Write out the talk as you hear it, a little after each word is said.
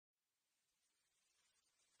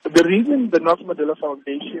The reason the Nelson Mandela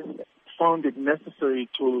Foundation found it necessary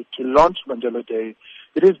to launch Mandela Day,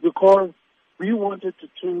 it is because we wanted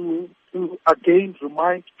to again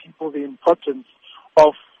remind people the importance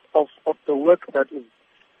of the work that is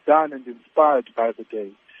done and inspired by the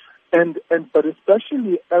day. But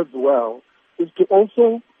especially as well is to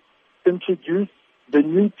also introduce the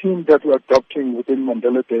new theme that we're adopting within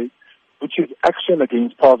Mandela Day, which is action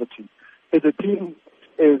against poverty. The theme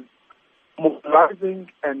is mobilizing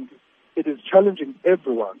and it is challenging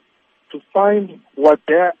everyone to find what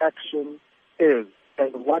their action is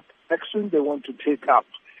and what action they want to take up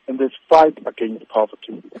in this fight against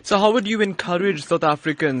poverty. So how would you encourage South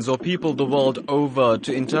Africans or people the world over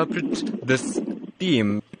to interpret this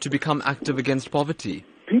theme to become active against poverty?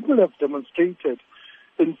 People have demonstrated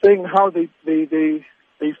in saying how they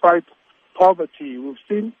fight poverty. We've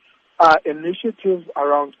seen initiatives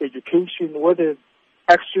around education, where there's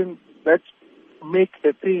action that make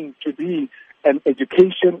the thing to be an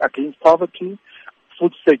education against poverty,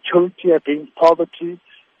 food security against poverty,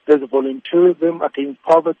 there's volunteerism against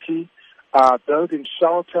poverty, building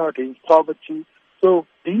shelter against poverty. So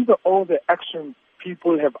these are all the actions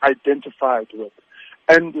people have identified with.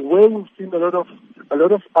 And where we've seen a lot of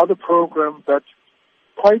other programs that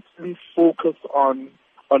quietly focus on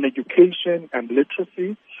education and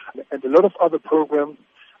literacy, and a lot of other programs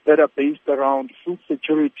that are based around food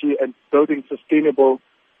security and building sustainable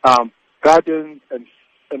gardens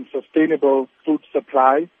and sustainable food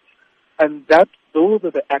supply. And those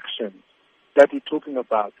are the actions that we're talking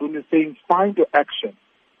about. When you're saying find your action,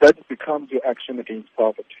 that becomes your action against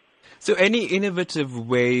poverty. So any innovative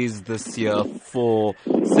ways this year for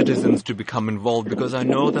citizens to become involved? Because I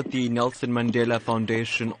know that the Nelson Mandela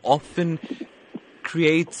Foundation often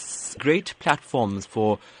creates great platforms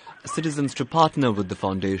for citizens to partner with the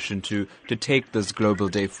foundation to take this global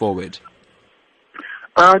day forward.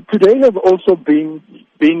 Today have also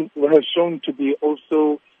has shown to be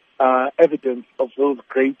also evidence of those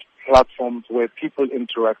great platforms where people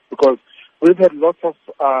interact, because we've had lots of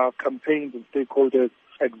campaigns and stakeholders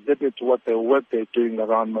exhibit what their work they're doing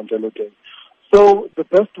around Mandela Day. So the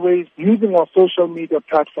best way is using our social media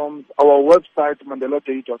platforms, our website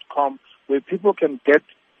mandeladay.com, where people can get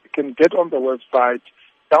on the website,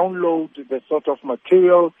 download the sort of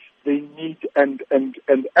material they need, and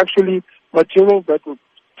actually material that will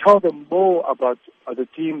tell them more about the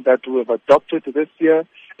theme that we have adopted this year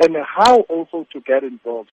and how also to get involved.